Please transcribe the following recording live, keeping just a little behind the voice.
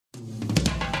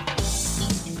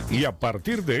Y a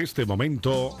partir de este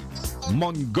momento,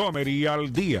 Montgomery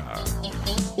al Día.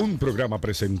 Un programa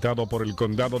presentado por el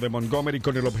Condado de Montgomery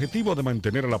con el objetivo de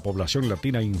mantener a la población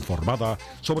latina informada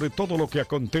sobre todo lo que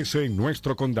acontece en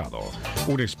nuestro condado.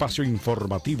 Un espacio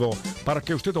informativo para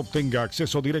que usted obtenga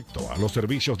acceso directo a los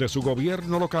servicios de su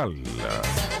gobierno local.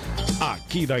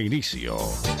 Aquí da inicio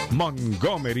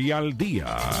Montgomery al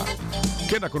Día.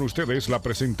 Queda con ustedes la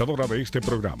presentadora de este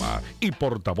programa y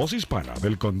portavoz hispana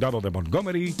del Condado de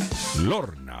Montgomery,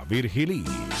 Lorna Virgilí.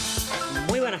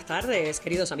 Muy buenas tardes,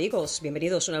 queridos amigos.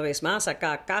 Bienvenidos una vez más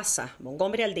acá a Casa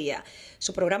Montgomery al Día,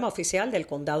 su programa oficial del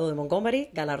Condado de Montgomery,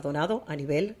 galardonado a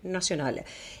nivel nacional.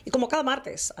 Y como cada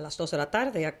martes a las 2 de la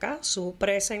tarde, acá su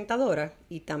presentadora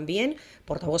y también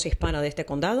portavoz hispana de este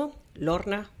condado,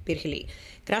 Lorna Virgilí.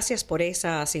 Gracias por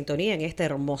esa sintonía en este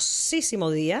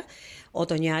hermosísimo día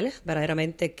otoñal.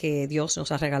 Verdaderamente que Dios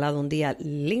nos ha regalado un día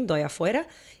lindo allá afuera.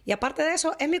 Y aparte de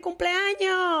eso, es mi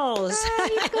cumpleaños.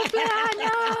 ¡Ay,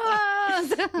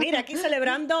 cumpleaños! Mira, aquí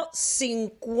celebrando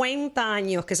 50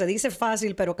 años, que se dice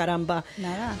fácil, pero caramba.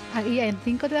 Nada. Y en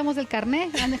 5 te damos el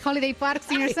carnet en el Holiday Park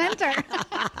Senior Center.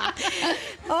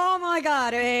 Oh my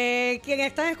God. Quien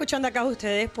están escuchando acá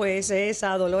ustedes, pues es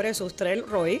a Dolores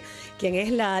Ustrell-Roig, quien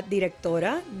es la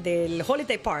directora del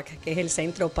Holiday Park, que es el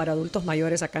centro para adultos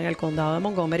mayores acá en el condado de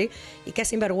Montgomery. Y qué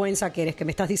sinvergüenza que eres, que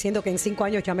me estás diciendo que en 5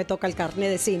 años ya me toca el carnet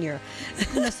de senior.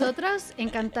 Nosotros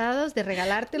encantados de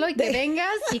regalártelo y que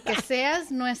vengas y que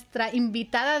seas nuestra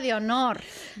invitada de honor.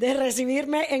 De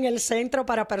recibirme en el centro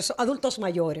para adultos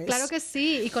mayores. Claro que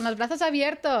sí, y con los brazos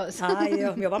abiertos. Ay,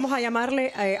 Dios mío, vamos a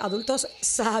llamarle adultos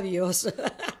sabios.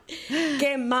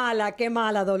 Qué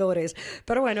mala, Dolores.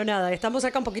 Pero bueno, nada, estamos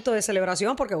acá un poquito de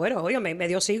celebración porque, bueno, oye,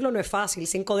 medio siglo no es fácil.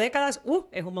 5 décadas,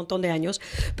 es un montón de años.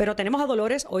 Pero tenemos a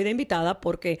Dolores hoy de invitada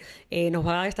porque nos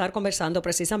va a estar conversando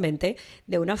precisamente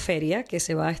de una feria que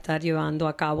se va a estar llevando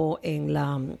a cabo en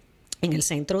el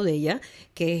centro de ella,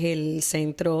 que es el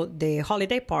centro de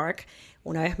Holiday Park.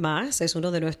 Una vez más, es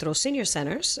uno de nuestros senior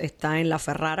centers. Está en La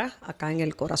Ferrara, acá en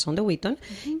el corazón de Wheaton.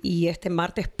 Y este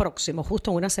martes próximo,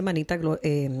 justo en una semanita,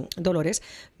 Dolores,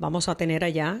 vamos a tener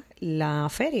allá la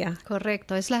feria.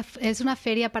 Correcto. Es una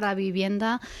feria para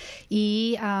vivienda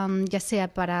y ya sea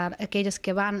para aquellos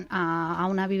que van a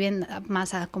una vivienda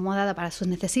más acomodada para sus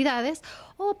necesidades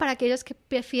o para aquellos que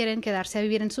prefieren quedarse a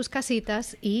vivir en sus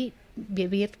casitas y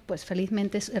vivir pues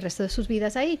felizmente el resto de sus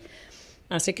vidas ahí.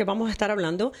 Así que vamos a estar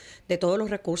hablando de todos los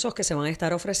recursos que se van a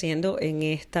estar ofreciendo en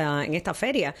esta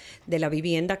feria de la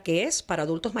vivienda, que es para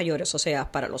adultos mayores, o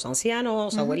sea, para los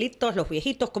ancianos, abuelitos, los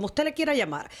viejitos, como usted le quiera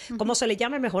llamar, como se le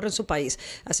llame mejor en su país.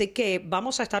 Así que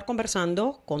vamos a estar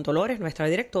conversando con Dolores, nuestra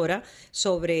directora,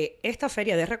 sobre esta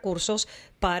feria de recursos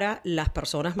para las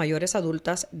personas mayores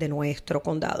adultas de nuestro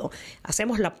condado.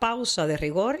 Hacemos la pausa de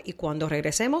rigor y cuando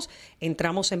regresemos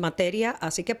entramos en materia,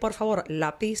 así que por favor,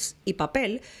 lápiz y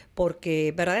papel, porque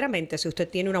verdaderamente si usted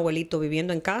tiene un abuelito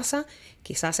viviendo en casa,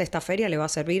 quizás esta feria le va a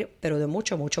servir, pero de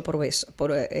mucho provecho.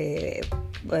 ¿Cuál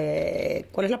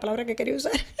es la palabra que quería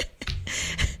usar?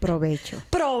 Provecho.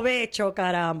 Provecho,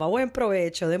 caramba, buen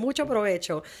provecho, de mucho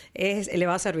provecho le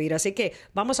va a servir. Así que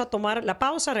vamos a tomar la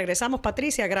pausa, regresamos,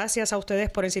 Patricia, gracias a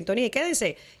ustedes por en sintonía y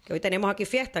quédense, que hoy tenemos aquí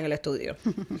fiesta en el estudio.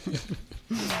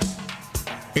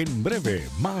 En breve,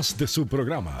 más de su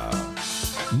programa,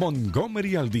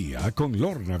 Montgomery al Día con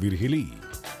Lorna Virgilí.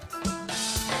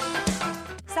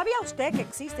 ¿Sabía usted que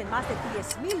existen más de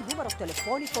 10,000 números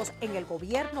telefónicos en el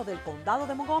gobierno del condado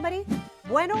de Montgomery?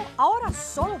 Bueno, ahora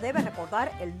solo debe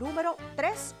recordar el número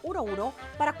 311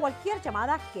 para cualquier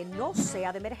llamada que no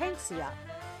sea de emergencia.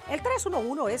 El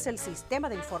 311 es el sistema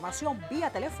de información vía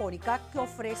telefónica que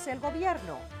ofrece el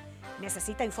gobierno.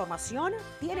 ¿Necesita información?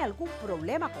 ¿Tiene algún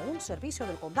problema con un servicio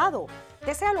del condado?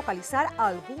 ¿Desea localizar a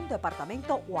algún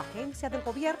departamento o agencia del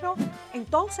gobierno?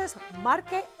 Entonces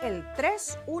marque el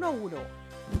 311.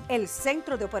 El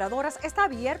centro de operadoras está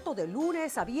abierto de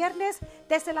lunes a viernes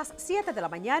desde las 7 de la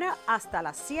mañana hasta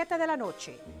las 7 de la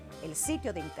noche. El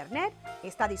sitio de internet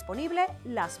está disponible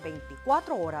las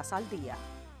 24 horas al día.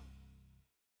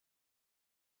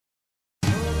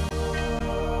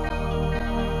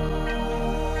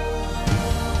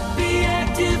 Be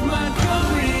active,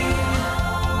 Montgomery.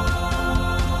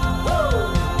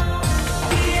 Woo!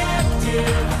 Be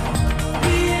active.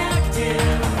 Be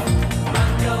active,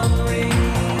 Montgomery.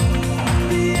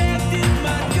 Be active,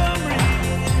 Montgomery.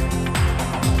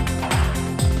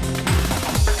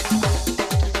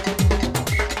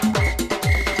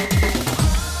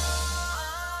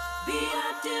 Be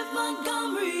active,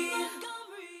 Montgomery.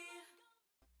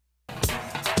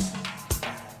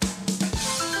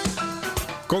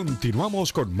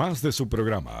 Continuamos con más de su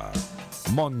programa,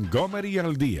 Montgomery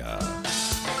al Día.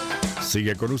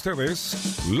 Sigue con ustedes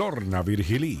Lorna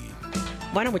Virgilí.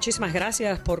 Bueno, muchísimas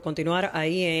gracias por continuar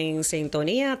ahí en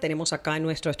sintonía. Tenemos acá en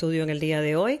nuestro estudio en el día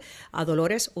de hoy a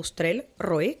Dolores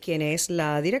Ustrell-Roig, quien es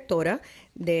la directora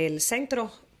del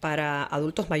Centro para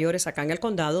Adultos Mayores acá en el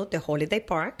condado de Holiday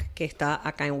Park, que está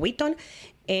acá en Wheaton,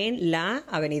 en la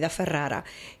Avenida Ferrara.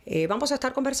 Vamos a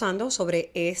estar conversando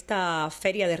sobre esta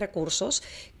feria de recursos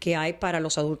que hay para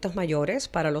los adultos mayores,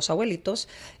 para los abuelitos,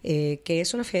 que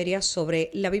es una feria sobre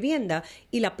la vivienda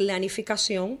y la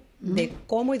planificación de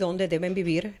cómo y dónde deben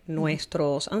vivir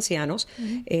nuestros ancianos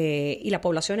y la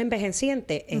población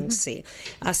envejeciente en sí.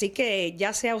 Así que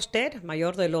ya sea usted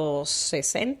mayor de los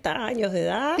 60 años de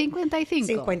edad.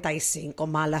 55,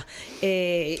 mala.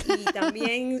 Y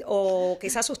también, o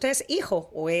quizás usted es hijo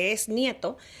o es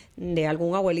nieto de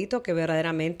algún abuelito que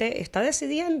verdaderamente está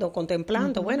decidiendo,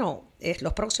 contemplando, bueno,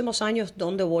 los próximos años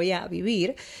dónde voy a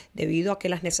vivir, debido a que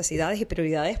las necesidades y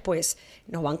prioridades pues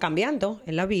nos van cambiando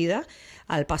en la vida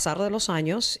al pasar de los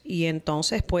años, y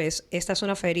entonces pues esta es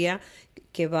una feria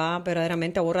que va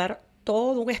verdaderamente a abordar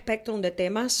todo un espectro de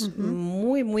temas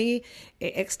muy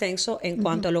extenso en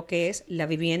cuanto a lo que es la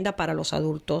vivienda para los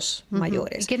adultos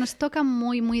mayores. Y que nos toca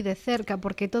muy de cerca,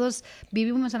 porque todos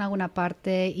vivimos en alguna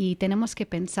parte y tenemos que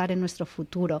pensar en nuestro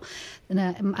futuro.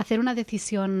 Hacer una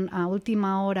decisión a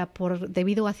última hora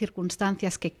debido a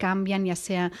circunstancias que cambian, ya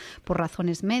sea por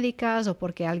razones médicas o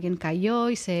porque alguien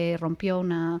cayó y se rompió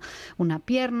una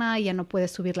pierna y ya no puede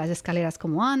subir las escaleras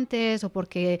como antes, o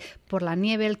porque por la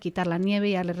nieve, el quitar la nieve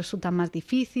ya le resulta más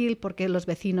difícil, porque los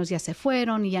vecinos ya se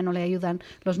fueron y ya no le ayudan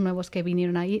los nuevos que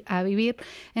vinieron a vivir.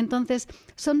 Entonces,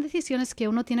 son decisiones que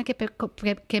uno tiene que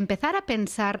empezar a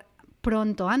pensar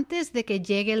pronto, antes de que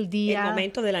llegue el día. El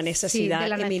momento de la necesidad, sí, de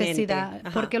la necesidad,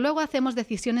 porque luego hacemos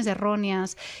decisiones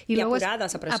erróneas y luego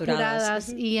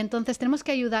apuradas. Y entonces tenemos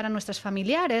que ayudar a nuestros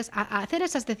familiares a hacer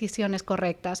esas decisiones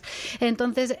correctas.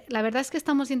 Entonces, la verdad es que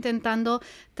estamos intentando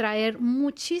traer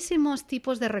muchísimos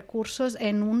tipos de recursos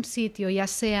en un sitio, ya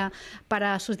sea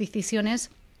para sus decisiones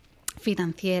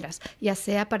financieras, ya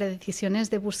sea para decisiones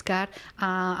de buscar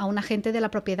a un agente de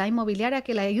la propiedad inmobiliaria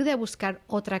que le ayude a buscar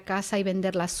otra casa y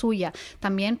vender la suya,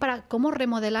 también para cómo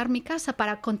remodelar mi casa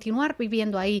para continuar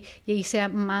viviendo ahí y sea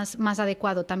más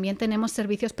adecuado. También tenemos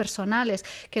servicios personales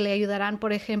que le ayudarán,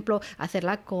 por ejemplo, a hacer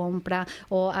la compra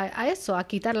o a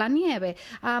quitar la nieve.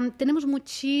 Tenemos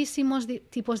muchísimos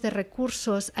tipos de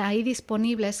recursos ahí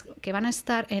disponibles que van a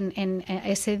estar en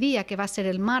ese día, que va a ser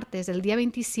el martes, el día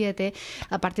 27,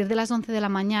 a partir de las 11 de la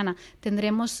mañana.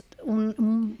 Tendremos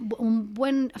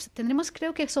tendremos,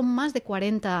 creo que son más de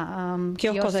 40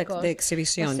 kioscos de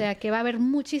exhibición. O sea que va a haber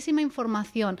muchísima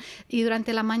información, y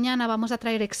durante la mañana vamos a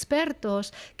traer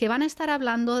expertos que van a estar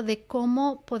hablando de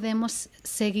cómo podemos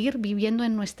seguir viviendo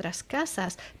en nuestras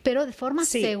casas, pero de forma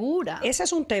segura. Ese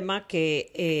es un tema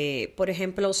que, por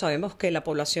ejemplo, sabemos que la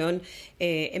población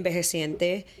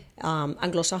envejeciente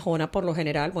anglosajona, por lo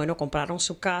general, bueno, compraron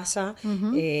su casa,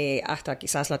 hasta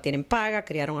quizás la tienen paga,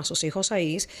 criaron a sus hijos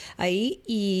ahí,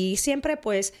 y siempre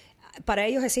pues para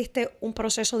ellos existe un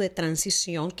proceso de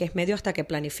transición que es medio hasta que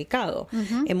planificado.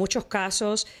 En muchos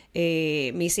casos,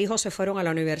 mis hijos se fueron a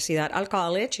la universidad, al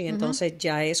college, y entonces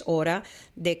ya es hora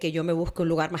de que yo me busque un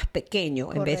lugar más pequeño.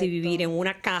 Correcto. En vez de vivir en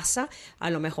una casa, a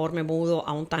lo mejor me mudo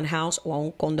a un townhouse o a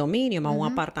un condominio, a un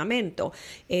apartamento.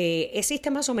 Existe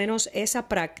más o menos esa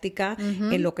práctica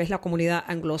en lo que es la comunidad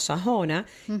anglosajona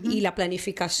y la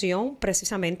planificación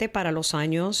precisamente para los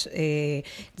años de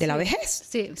la vejez,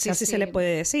 si así se le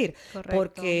puede decir. Correcto.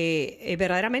 Porque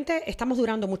verdaderamente estamos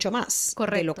durando mucho más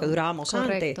de lo que durábamos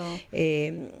antes.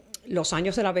 Los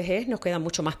años de la vejez nos quedan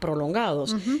mucho más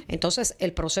prolongados. Entonces,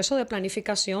 el proceso de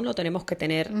planificación lo tenemos que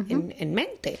tener en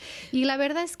mente. Y la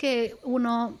verdad es que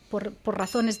uno, por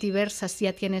razones diversas,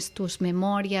 ya tienes tus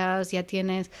memorias, ya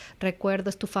tienes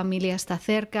recuerdos, tu familia está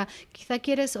cerca. Quizá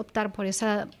quieres optar por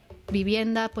esa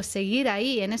vivienda, pues seguir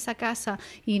ahí, en esa casa,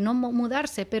 y no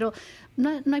mudarse, pero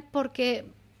no hay por qué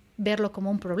verlo como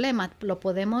un problema. Lo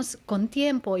podemos, con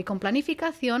tiempo y con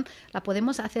planificación, la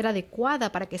podemos hacer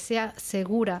adecuada para que sea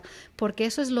segura, porque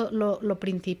eso es lo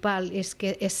principal, es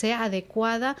que sea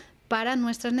adecuada para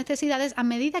nuestras necesidades a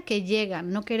medida que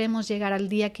llegan. No queremos llegar al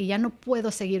día que ya no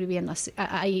puedo seguir viviendo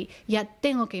ahí, ya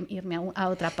tengo que irme a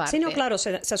otra parte. Sí, no, claro,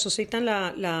 se suscitan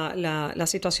las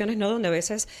situaciones, ¿no?, donde a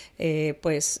veces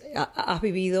pues has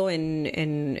vivido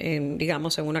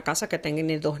digamos, en una casa que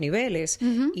tenga 2 niveles.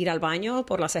 Ir al baño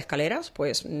por las escaleras,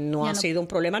 pues no ha sido un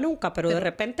problema nunca, pero de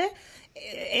repente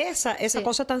esa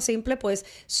cosa tan simple, pues,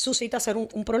 suscita ser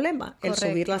un problema. El Correcto.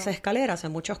 subir las escaleras,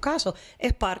 en muchos casos,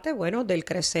 es parte, bueno, del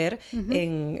crecer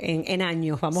en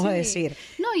años, vamos a Sí. decir.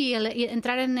 No, y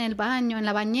entrar en el baño, en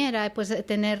la bañera, pues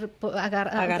tener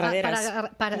Agarraderas.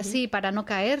 para no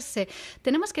caerse.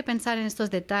 Tenemos que pensar en estos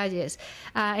detalles.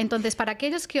 Entonces, para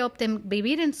aquellos que opten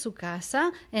vivir en su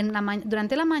casa,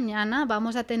 durante la mañana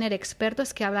vamos a tener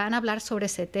expertos que van a hablar sobre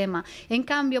ese tema. En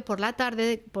cambio, por la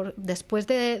tarde, después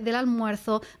del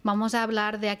almuerzo, vamos a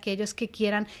hablar de aquellos que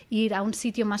quieran ir a un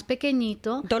sitio más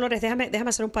pequeñito. Dolores, déjame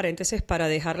hacer un paréntesis para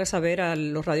dejarle saber a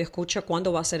los radioescuchas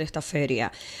cuándo va a ser esta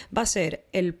feria. Va a ser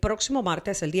el próximo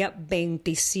martes, el día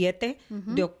 27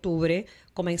 de octubre,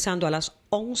 comenzando a las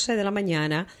 11 de la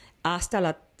mañana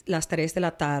hasta las 3 de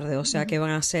la tarde. O sea que van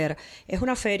a ser, es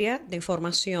una feria de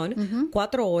información,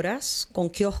 4 horas con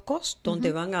kioscos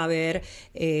donde van a haber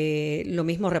lo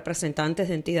mismo representantes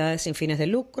de entidades sin fines de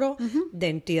lucro, de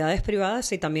entidades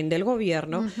privadas y también del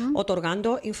gobierno,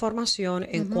 otorgando información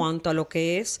en cuanto a lo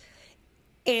que es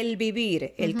el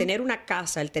vivir, el tener una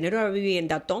casa, el tener una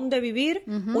vivienda donde vivir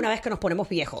una vez que nos ponemos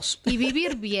viejos. Y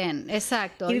vivir bien,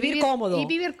 exacto. Y vivir cómodo. Y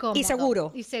vivir cómodo. Y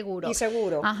seguro. Y seguro. Y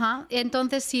seguro. Ajá.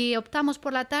 Entonces, si optamos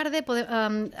por la tarde,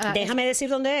 Déjame decir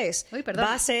dónde es. Uy, perdón.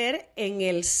 Va a ser en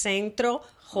el centro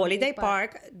Holiday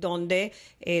Park, donde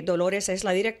Dolores es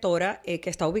la directora, que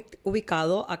está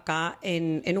ubicado acá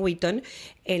en Wheaton,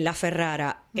 en La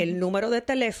Ferrara. El número de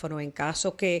teléfono, en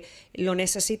caso que lo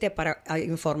necesite para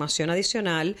información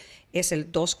adicional, es el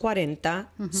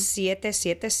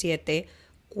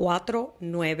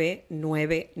 240-777-4999.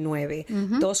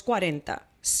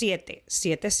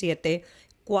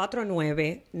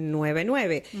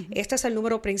 240-777-4999. Este es el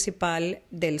número principal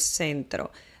del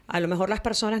centro. A lo mejor las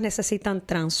personas necesitan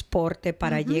transporte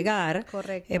para llegar,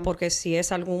 Correcto. porque si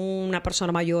es alguna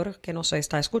persona mayor que nos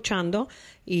está escuchando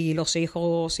y los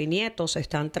hijos y nietos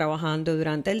están trabajando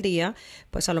durante el día,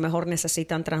 pues a lo mejor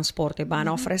necesitan transporte. ¿Van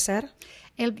a ofrecer?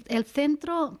 El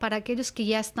centro, para aquellos que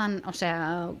ya están, o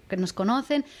sea, que nos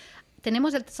conocen,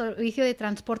 tenemos el servicio de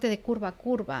transporte de curva a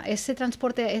curva. Ese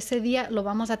transporte, ese día lo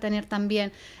vamos a tener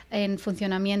también en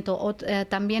funcionamiento.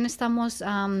 También estamos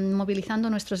movilizando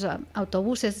nuestros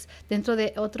autobuses dentro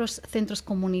de otros centros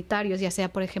comunitarios, ya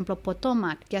sea, por ejemplo,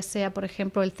 Potomac, ya sea, por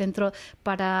ejemplo, el centro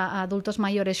para adultos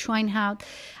mayores, Schweinhaut,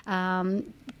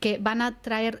 que van a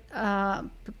traer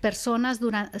personas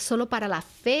solo para la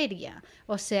feria.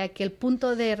 O sea que el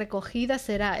punto de recogida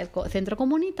será el centro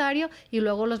comunitario y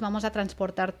luego los vamos a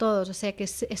transportar todos. O sea que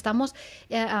estamos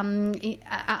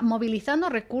movilizando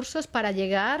recursos para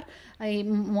llegar,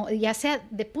 ya sea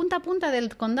de punta a punta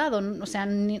del condado. O sea,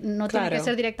 no tiene que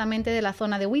ser directamente de la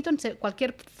zona de Wheaton,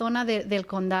 cualquier zona del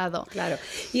condado. Claro.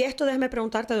 Y esto, déjame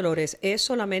preguntarte, Dolores, ¿es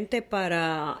solamente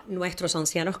para nuestros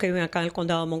ancianos que viven acá en el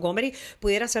condado de Montgomery?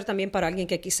 ¿Pudiera ser también para alguien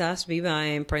que quizás viva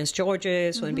en Prince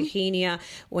George's o en Virginia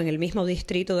o en el mismo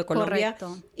distrito de Columbia?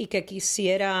 Correcto. Y que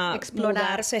quisiera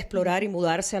explorar y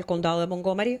mudarse al condado de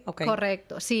Montgomery? Okay.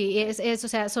 Correcto, sí, o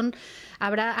sea,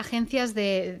 habrá agencias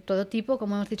de todo tipo,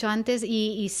 como hemos dicho antes,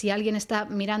 y si alguien está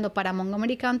mirando para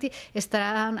Montgomery County,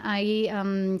 estarán ahí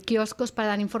kioscos para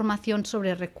dar información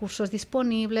sobre recursos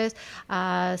disponibles,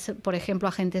 por ejemplo,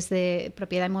 agentes de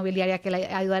propiedad inmobiliaria que le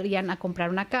ayudarían a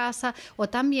comprar una casa, o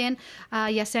también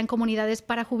ya sean comunidades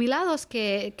para jubilados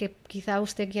que quizá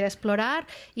usted quiera explorar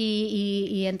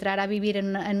y entrar a vivir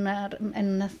en una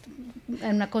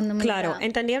comunidad. Claro,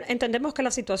 entendemos que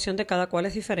la situación de cada cual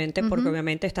es diferente, porque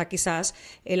obviamente está quizás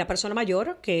la persona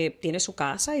mayor que tiene su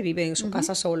casa y vive en su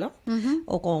casa solo,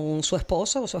 o con su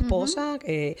esposo o su esposa,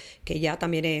 que ya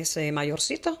también es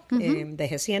mayorcito,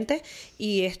 envejeciente,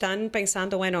 y están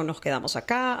pensando, bueno, nos quedamos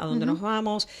acá, ¿a dónde nos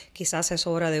vamos? Quizás es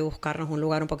hora de buscarnos un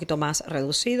lugar un poquito más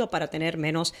reducido para tener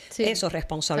menos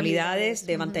responsabilidades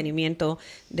de mantenimiento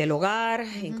del hogar,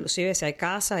 inclusive si hay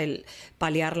casa, el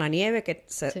paliar la nieve, que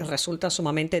resulta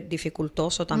sumamente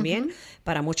dificultoso también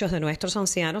para muchos de nuestros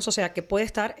ancianos. O sea que puede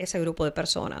estar ese grupo de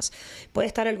personas. Puede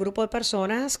estar el grupo de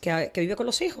personas que vive con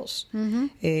los hijos.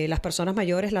 Las personas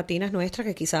mayores latinas nuestras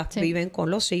que quizás viven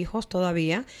con los hijos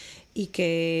todavía y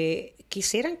que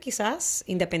quisieran quizás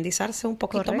independizarse un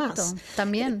poquito más.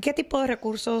 También. ¿Qué tipo de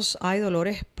recursos hay,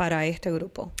 Dolores, para este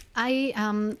grupo?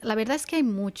 La verdad es que hay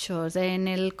muchos. En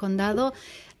el condado,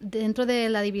 dentro de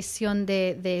la división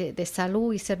de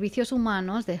salud y servicios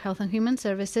humanos, de Health and Human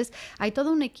Services, hay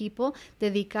todo un equipo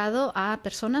dedicado a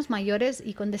personas mayores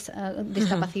y con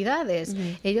discapacidades.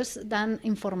 Ellos dan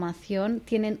información,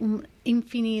 tienen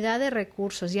infinidad de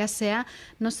recursos, ya sea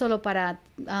no solo para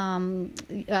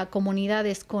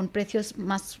comunidades con precios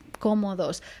más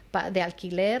cómodos de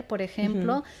alquiler, por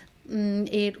ejemplo,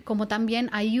 como también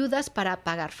ayudas para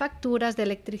pagar facturas de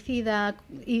electricidad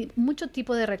y mucho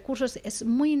tipo de recursos. Es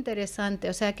muy interesante.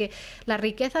 O sea que la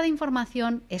riqueza de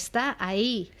información está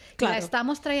ahí. Claro. La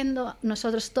estamos trayendo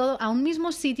nosotros todo a un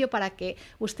mismo sitio para que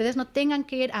ustedes no tengan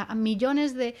que ir a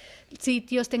millones de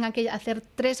sitios, tengan que hacer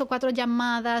 3 o 4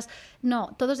 llamadas.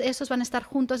 No, todos esos van a estar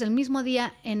juntos el mismo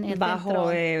día en el Bajo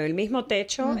centro. el mismo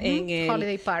techo en el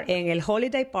Holiday Park. en el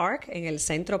Holiday Park, en el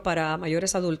centro para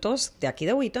mayores adultos de aquí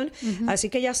de Wheaton. Así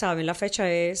que ya saben, la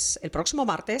fecha es el próximo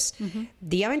martes,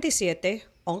 día 27,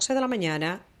 11 de la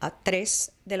mañana a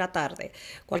 3 de la tarde.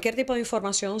 Cualquier tipo de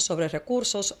información sobre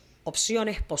recursos,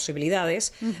 opciones,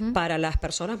 posibilidades para las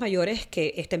personas mayores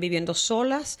que estén viviendo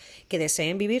solas, que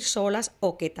deseen vivir solas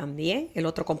o que también, el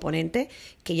otro componente,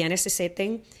 que ya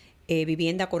necesiten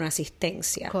vivienda con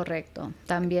asistencia. Correcto,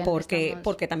 también.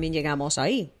 Porque también llegamos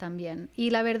ahí. También.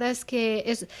 Y la verdad es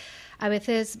que a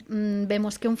veces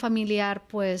vemos que un familiar,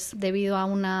 pues debido a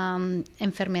una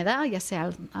enfermedad, ya sea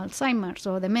Alzheimer's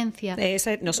o demencia.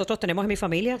 Nosotros tenemos en mi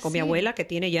familia, con mi abuela, que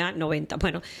tiene ya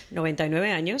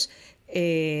 99 años,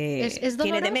 Es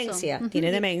tiene doloroso.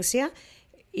 demencia,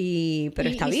 pero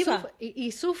está viva.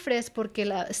 Y sufres porque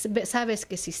sabes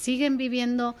que si siguen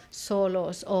viviendo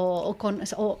solos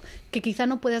o que quizá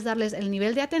no puedes darles el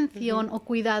nivel de atención o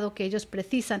cuidado que ellos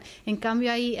precisan. En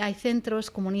cambio, ahí hay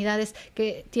centros, comunidades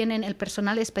que tienen el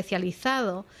personal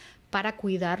especializado para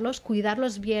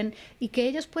cuidarlos bien y que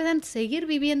ellos puedan seguir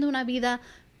viviendo una vida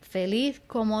feliz,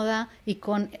 cómoda y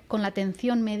con la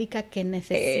atención médica que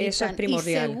necesitan. Eso es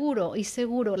primordial. Y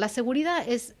seguro. La seguridad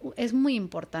es muy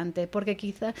importante porque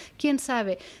quizá, quién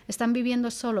sabe, están viviendo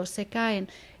solos, se caen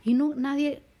y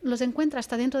nadie los encuentra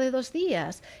hasta dentro de 2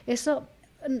 días. Eso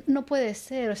no puede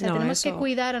ser. O sea, tenemos que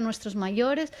cuidar a nuestros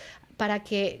mayores para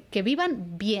que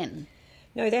vivan bien.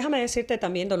 No, y déjame decirte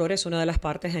también, Dolores, una de las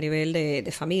partes a nivel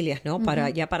de familias, ¿no?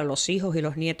 Para los hijos y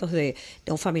los nietos de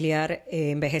un familiar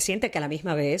envejeciente que a la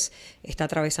misma vez está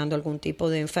atravesando algún tipo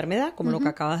de enfermedad, como lo que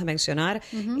acabas de mencionar,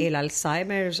 el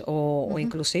Alzheimer's o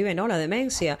inclusive, ¿no? La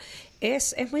demencia.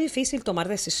 Es muy difícil tomar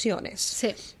decisiones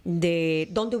de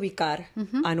dónde ubicar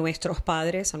a nuestros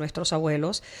padres, a nuestros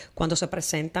abuelos, cuando se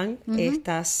presentan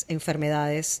estas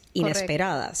enfermedades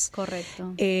inesperadas.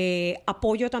 Correcto.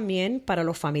 Apoyo también para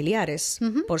los familiares,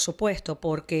 por supuesto,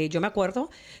 porque yo me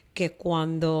acuerdo que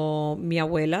cuando mi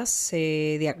abuela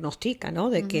se diagnostica,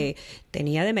 ¿no? De que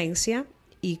tenía demencia,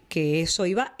 y que eso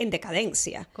iba en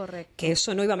decadencia, Correcto. que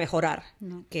eso no iba a mejorar,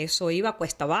 que eso iba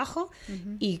cuesta abajo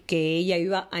y que ella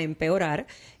iba a empeorar.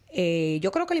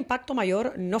 Yo creo que el impacto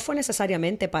mayor no fue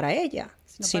necesariamente para ella,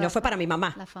 sino fue para mi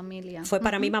mamá. La familia. Fue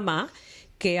para mi mamá,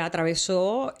 que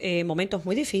atravesó momentos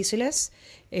muy difíciles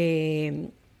de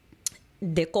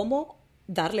cómo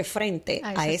darle frente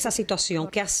a esa situación,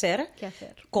 qué hacer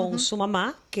con su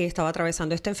mamá, que estaba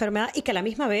atravesando esta enfermedad y que a la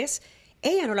misma vez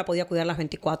ella no la podía cuidar las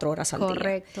 24 horas al día.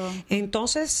 Correcto.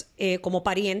 Entonces, como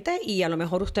pariente, y a lo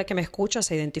mejor usted que me escucha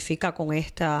se identifica con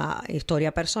esta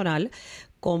historia personal,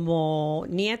 como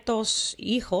nietos,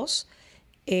 hijos,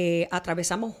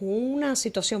 atravesamos una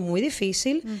situación muy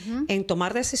difícil en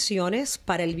tomar decisiones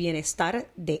para el bienestar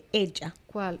de ella.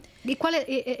 ¿Y cuál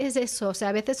es eso? O sea,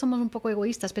 a veces somos un poco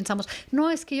egoístas. Pensamos,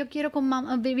 no, es que yo quiero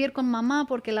vivir con mamá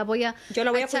porque yo la voy a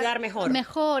cuidar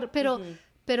mejor.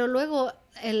 Pero luego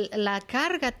la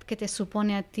carga que te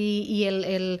supone a ti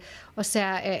y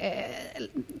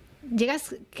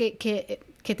llegas que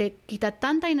te quita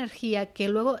tanta energía que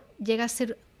luego llega a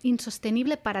ser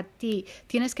insostenible para ti.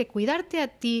 Tienes que cuidarte a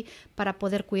ti para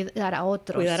poder cuidar a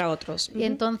otros. Y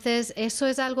entonces eso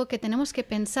es algo que tenemos que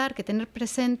pensar, que tener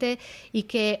presente y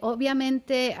que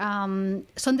obviamente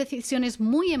son decisiones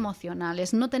muy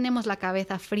emocionales. No tenemos la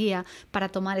cabeza fría para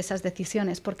tomar esas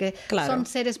decisiones porque son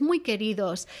seres muy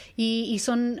queridos y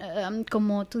son,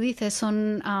 como tú dices,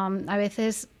 son a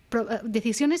veces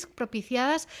decisiones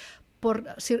propiciadas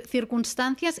por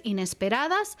circunstancias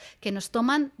inesperadas que nos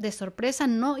toman de sorpresa,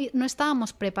 no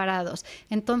estábamos preparados.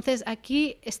 Entonces,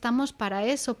 aquí estamos para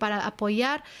eso, para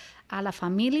apoyar a la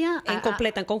familia.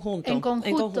 En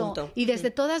conjunto. Y desde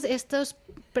todas estas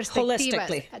perspectivas.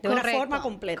 De una forma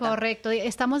completa. Correcto.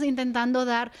 Estamos intentando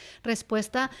dar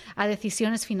respuesta a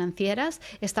decisiones financieras,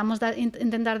 estamos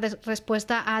intentando dar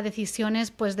respuesta a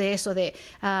decisiones pues de eso, de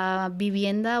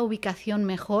vivienda, ubicación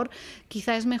mejor.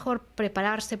 Quizá es mejor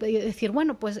prepararse y decir,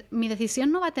 bueno, pues mi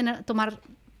decisión no va a tomar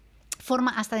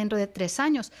forma hasta dentro de 3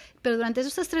 años. Pero durante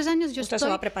esos 3 años Usted se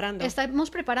va preparando. Estamos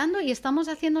preparando y estamos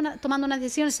tomando una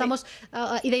decisión, estamos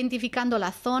identificando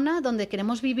la zona donde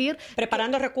queremos vivir.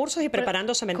 Preparando recursos y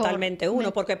preparándose mentalmente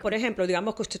porque, por ejemplo,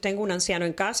 digamos que usted tenga un anciano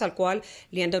en casa al cual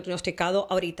le han diagnosticado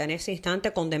ahorita, en ese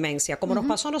instante, con demencia, como nos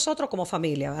pasó a nosotros como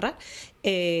familia, ¿verdad?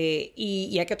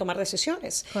 Y hay que tomar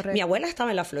decisiones. Correcto. Mi abuela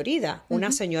estaba en la Florida,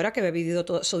 una señora que había vivido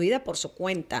toda su vida por su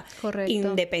cuenta, Correcto.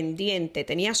 independiente,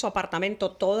 tenía su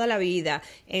apartamento toda la vida,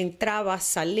 entraba,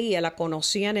 salía, la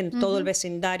conocían en todo el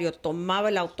vecindario, tomaba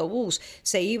el autobús,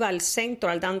 se iba al centro,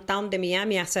 al downtown de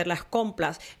Miami a hacer las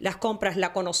compras,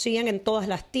 la conocían en todas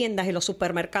las tiendas y los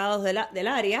supermercados del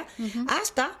área,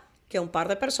 hasta que un par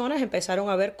de personas empezaron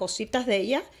a ver cositas de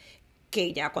ella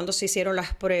que ya cuando se hicieron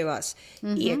las pruebas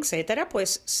y etcétera,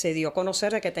 pues se dio a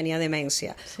conocer de que tenía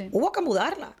demencia. Sí. Hubo que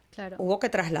mudarla. Claro. Hubo que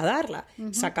trasladarla,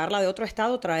 sacarla de otro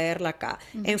estado, traerla acá,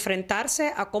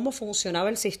 enfrentarse a cómo funcionaba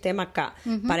el sistema acá,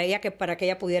 para que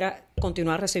ella pudiera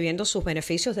continuar recibiendo sus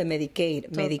beneficios de Medicaid,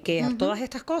 Medicare, todas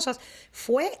estas cosas.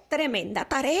 Fue tremenda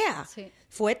tarea. Sí.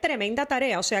 Fue tremenda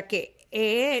tarea. O sea que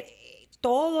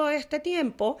todo este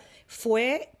tiempo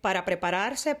fue para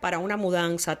prepararse para una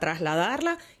mudanza,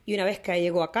 trasladarla y una vez que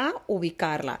llegó acá,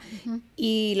 ubicarla.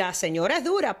 Y la señora es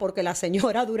dura porque la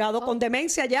señora ha durado con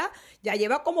demencia ya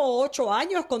lleva como 8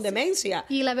 años con demencia.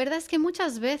 Y la verdad es que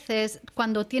muchas veces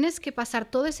cuando tienes que pasar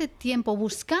todo ese tiempo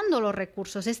buscando los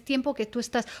recursos, es tiempo que tú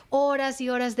estás horas y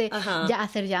horas de ya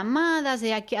hacer llamadas,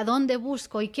 de aquí, a dónde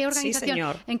busco y qué organización. Sí,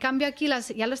 señor. En cambio aquí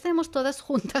ya las tenemos todas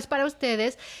juntas para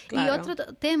ustedes. Claro. Y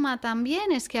otro tema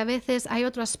también es que a veces hay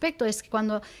otro aspecto, es que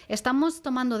cuando estamos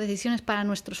tomando decisiones para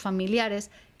nuestros familiares,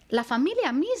 la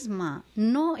familia misma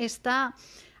no está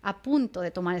a punto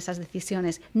de tomar esas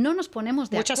decisiones. No nos ponemos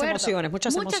de acuerdo.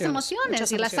 Muchas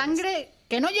emociones. Y la sangre,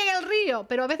 que no llega al río,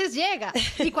 pero a veces llega.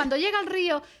 Y cuando llega al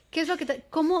río, ¿qué es lo que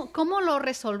cómo lo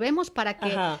resolvemos para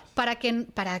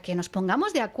que nos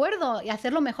pongamos de acuerdo y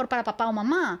hacerlo mejor para papá o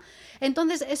mamá?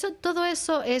 Entonces, todo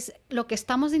eso es lo que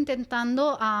estamos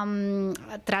intentando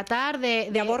tratar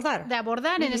de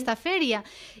abordar en esta feria,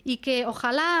 y que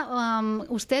ojalá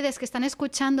ustedes que están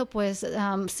escuchando pues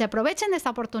se aprovechen de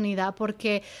esta oportunidad,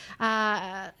 porque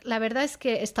la verdad es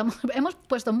que hemos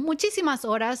puesto muchísimas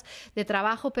horas de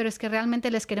trabajo, pero es que realmente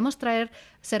les queremos traer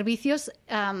servicios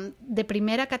de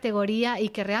primera categoría y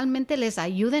que realmente les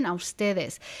ayuden a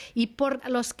ustedes. Y por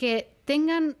los que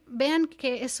vean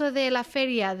que eso de la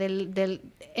feria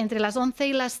entre las 11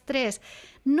 y las 3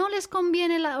 no les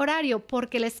conviene el horario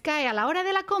porque les cae a la hora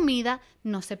de la comida,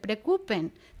 no se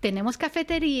preocupen. Tenemos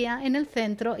cafetería en el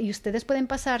centro y ustedes pueden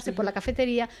pasarse por la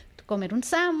cafetería, comer un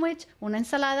sándwich, una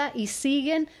ensalada y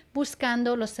siguen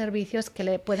buscando los servicios que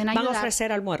le pueden ayudar. ¿Van a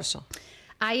ofrecer almuerzo?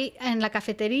 Ahí en la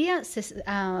cafetería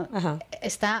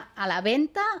está a la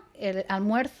venta el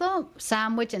almuerzo,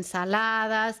 sándwich,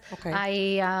 ensaladas,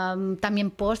 hay también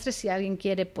postres si alguien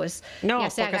quiere, pues no, ya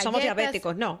sea porque galletas. Somos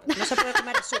diabéticos, no se puede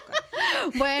comer azúcar.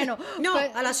 Bueno, no,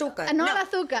 pues, al azúcar. No al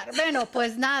azúcar. Bueno,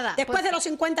 pues nada. Después pues, de los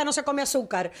 50 no se come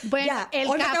azúcar. Bueno, ya,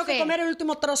 hoy me tengo que comer el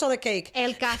último trozo de cake.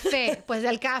 El café, pues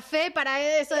el café para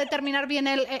eso de terminar bien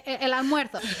el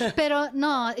almuerzo. Pero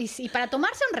no, y para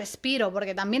tomarse un respiro,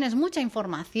 porque también es mucha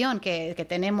información que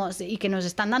tenemos y que nos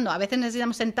están dando. A veces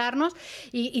necesitamos sentarnos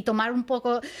y tomar un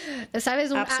poco,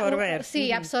 ¿sabes? Absorber.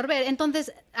 Absorber.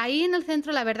 Entonces, ahí en el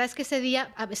centro, la verdad es que ese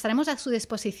día estaremos a su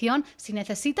disposición. Si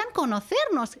necesitan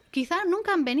conocernos, quizá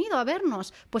nunca han venido a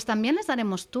vernos, pues también les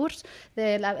daremos tours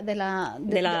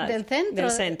del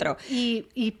centro.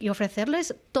 Y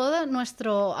ofrecerles todos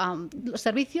los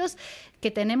servicios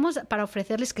que tenemos para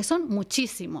ofrecerles, que son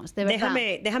muchísimos, de verdad.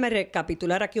 Déjame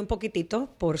recapitular aquí un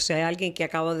poquitito, por si hay alguien que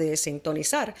acaba de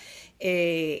sintonizar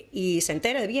y se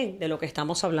entere bien de lo que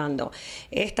estamos hablando.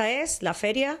 Esta es la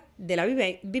Feria de la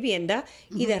Vivienda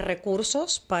y de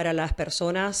recursos para las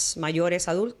personas mayores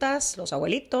adultas, los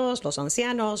abuelitos, los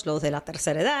ancianos, los de la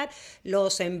tercera edad,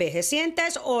 los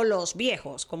envejecientes o los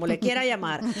viejos, como le quiera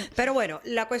llamar. Pero bueno,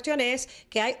 la cuestión es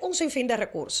que hay un sinfín de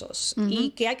recursos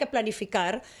y que hay que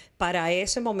planificar para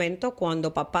ese momento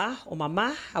cuando papá o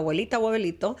mamá, abuelita o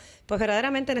abuelito, pues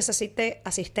verdaderamente necesite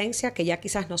asistencia que ya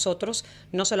quizás nosotros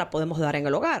no se la podemos dar en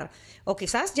el hogar. O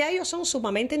quizás ya ellos son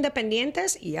sumamente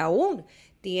independientes y aún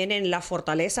tienen la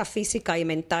fortaleza física y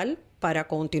mental para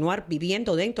continuar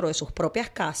viviendo dentro de sus propias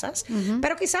casas,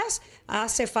 pero quizás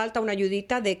hace falta una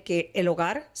ayudita de que el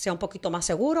hogar sea un poquito más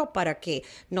seguro para que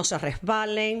no se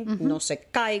resbalen, no se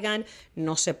caigan,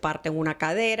 no se parten una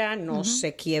cadera, no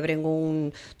se quiebren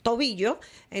un tobillo.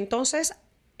 Entonces,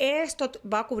 esto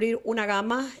va a cubrir una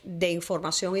gama de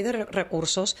información y de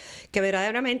recursos que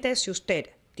verdaderamente, si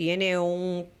usted tiene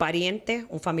un pariente,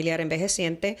 un familiar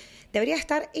envejeciente, debería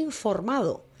estar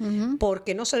informado,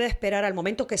 porque no se debe esperar al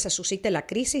momento que se suscite la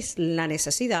crisis, la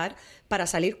necesidad, para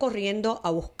salir corriendo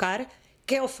a buscar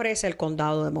qué ofrece el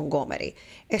condado de Montgomery.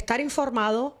 Estar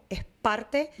informado es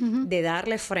parte de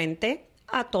darle frente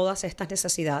a todas estas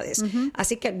necesidades.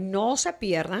 Así que no se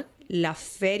pierdan la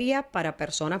feria para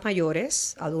personas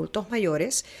mayores, adultos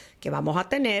mayores, que vamos a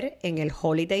tener en el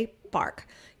Holiday Park,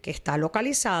 que está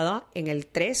localizada en el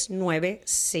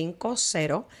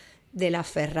 3950 de la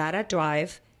Ferrara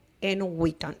Drive en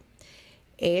Wheaton.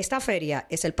 Esta feria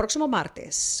es el próximo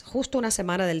martes, justo una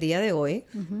semana del día de hoy,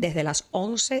 desde las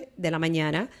 11 de la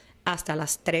mañana hasta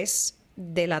las 3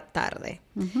 de la tarde.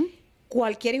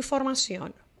 Cualquier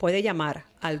información puede llamar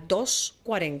al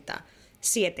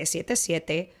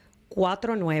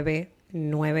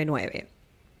 240-777-4999.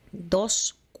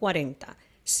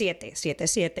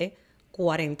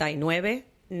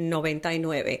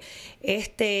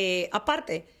 240-777-4999.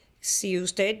 Aparte, si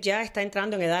usted ya está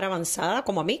entrando en edad avanzada,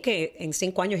 como a mí, que en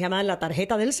 5 años ya me dan la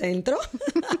tarjeta del centro,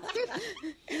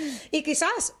 y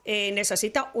quizás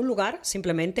necesita un lugar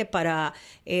simplemente para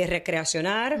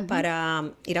recreacionar,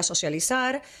 para ir a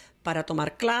socializar, para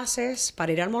tomar clases,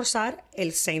 para ir a almorzar,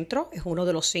 el centro es uno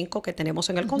de los 5 que tenemos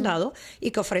en el condado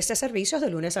y que ofrece servicios de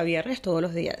lunes a viernes todos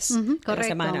los días de la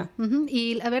semana.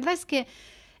 Y la verdad es que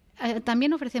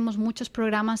también ofrecemos muchos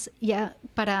programas ya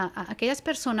para aquellas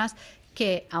personas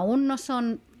que aún no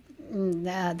son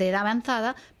de edad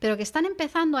avanzada, pero que están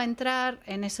empezando a entrar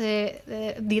en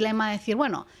ese dilema de decir,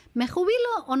 bueno, ¿me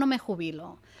jubilo o no me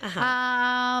jubilo?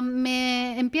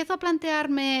 Me empiezo a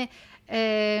plantearme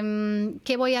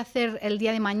qué voy a hacer el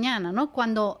día de mañana, ¿no?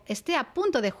 Cuando esté a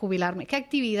punto de jubilarme, qué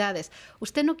actividades.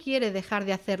 Usted no quiere dejar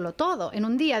de hacerlo todo en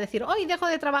un día, decir, hoy dejo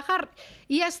de trabajar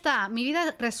y ya está, mi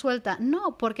vida resuelta.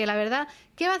 No, porque la verdad,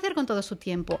 ¿qué va a hacer con todo su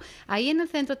tiempo? Ahí en el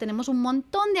centro tenemos un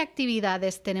montón de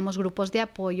actividades, tenemos grupos de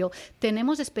apoyo,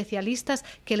 tenemos especialistas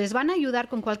que les van a ayudar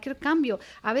con cualquier cambio.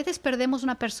 A veces perdemos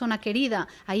una persona querida,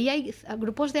 ahí hay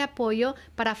grupos de apoyo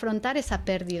para afrontar esa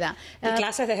pérdida. Y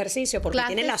clases de ejercicio, porque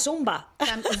tienen la Zumba.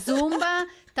 Zumba,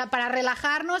 para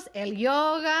relajarnos, el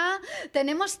yoga,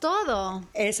 tenemos todo.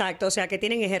 Exacto, o sea que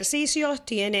tienen ejercicios,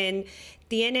 tienen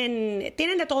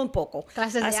de todo un poco.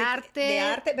 Clases de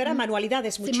arte, ¿verdad?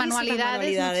 Manualidades, muchísimas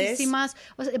manualidades. Muchísimas.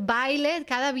 O sea, baile,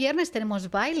 cada viernes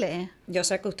tenemos baile. Yo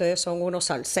sé que ustedes son unos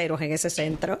salseros en ese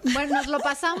centro. Bueno, nos lo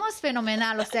pasamos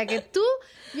fenomenal, o sea que tú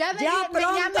ya me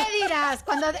dirás,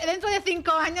 cuando dentro de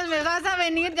 5 años me vas a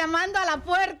venir llamando a la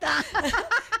puerta.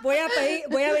 Voy a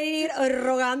venir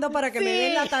rogando para que me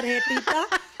den la tarjetita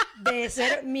de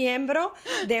ser miembro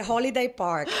de Holiday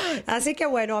Park. Así que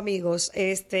bueno, amigos,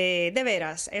 de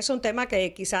veras, es un tema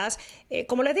que quizás,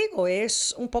 como les digo,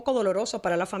 es un poco doloroso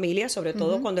para la familia, sobre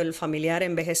todo cuando el familiar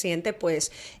envejeciente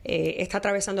pues está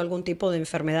atravesando algún tipo de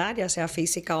enfermedad, ya sea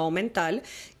física o mental,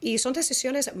 y son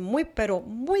decisiones pero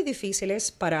muy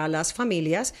difíciles para las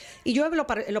familias. Y yo en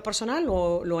lo personal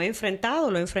lo he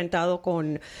enfrentado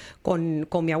con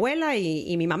mi abuela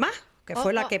y mi mamá, que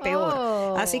fue la que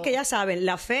peor. Así que ya saben,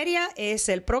 la feria es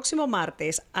el próximo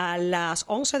martes a las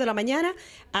 11 de la mañana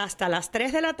hasta las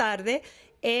 3 de la tarde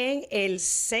en el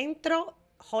Centro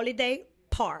Holiday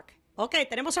Park. Ok,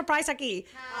 tenemos surprise aquí.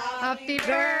 Happy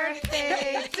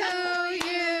birthday to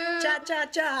you. Cha, cha,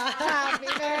 cha. Happy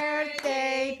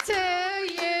birthday to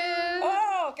you.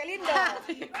 ¡Oh, qué lindo!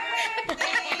 Happy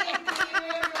birthday,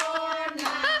 dear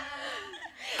Lorna.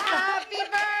 Happy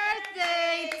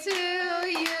birthday to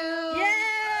you.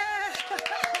 Yeah.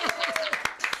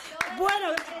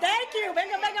 Bueno, thank you.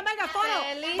 Venga,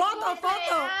 Feliz foto.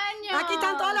 cumpleaños. Aquí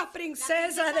están todas las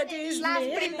princesas de Disney.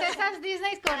 Las princesas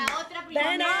Disney con otra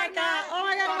Ven acá. Oh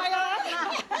my God.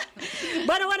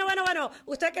 Bueno.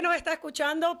 Usted que nos está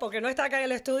escuchando, porque no está acá en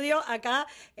el estudio, acá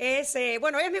es, hoy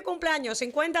es mi cumpleaños,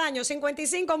 50 años,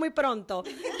 55 muy pronto.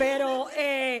 Pero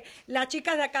las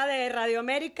chicas de acá de Radio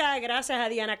América, gracias a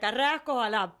Diana Carrasco,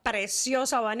 a la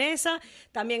preciosa Vanessa,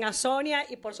 también a Sonia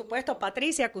y por supuesto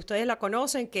Patricia, que ustedes la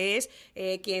conocen, que es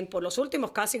quien por los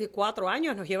últimos casi 4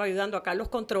 años nos lleva ayudando acá en los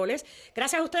controles.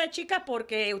 Gracias a ustedes, chicas,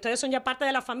 porque ustedes son ya parte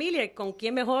de la familia y con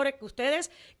quién mejor que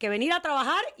ustedes que venir a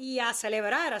trabajar y a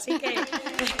celebrar. Así que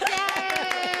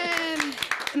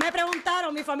me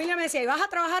preguntaron, mi familia me decía, ¿y vas a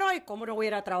trabajar hoy? ¿Cómo no voy a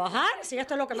ir a trabajar? Si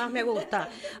esto es lo que más me gusta.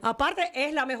 Aparte,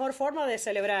 es la mejor forma de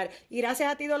celebrar. Y gracias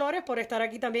a ti, Dolores, por estar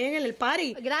aquí también en el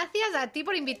party. Gracias a ti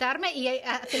por invitarme y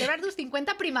a celebrar tus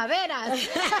 50 primaveras.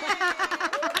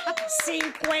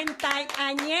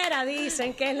 50añera,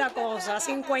 dicen que es la cosa,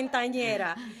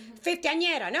 50añera.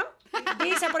 50añera, ¿no?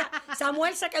 Dice,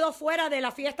 Samuel se quedó fuera de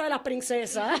la fiesta de las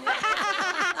princesas.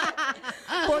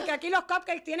 Porque aquí los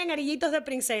cupcakes tienen anillitos de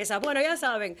princesa. Bueno, ya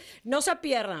saben, no se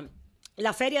pierdan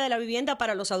la Feria de la Vivienda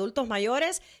para los Adultos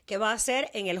Mayores, que va a ser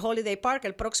en el Holiday Park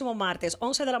el próximo martes,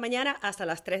 11 de la mañana hasta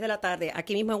las 3 de la tarde,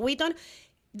 aquí mismo en Wheaton.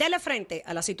 Dele frente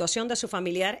a la situación de su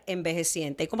familiar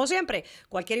envejeciente. Y como siempre,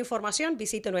 cualquier información,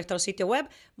 visite nuestro sitio web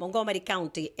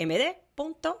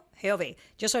montgomerycountymd.gov.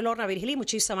 Yo soy Lorna Virgili,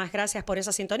 muchísimas gracias por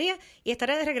esa sintonía y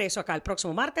estaré de regreso acá el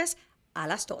próximo martes a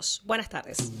las 2. Buenas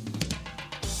tardes.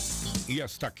 Y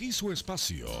hasta aquí su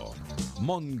espacio,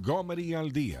 Montgomery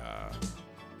al Día.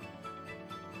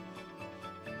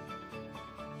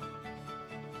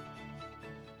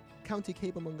 County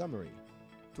Cable Montgomery,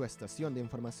 tu estación de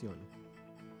información.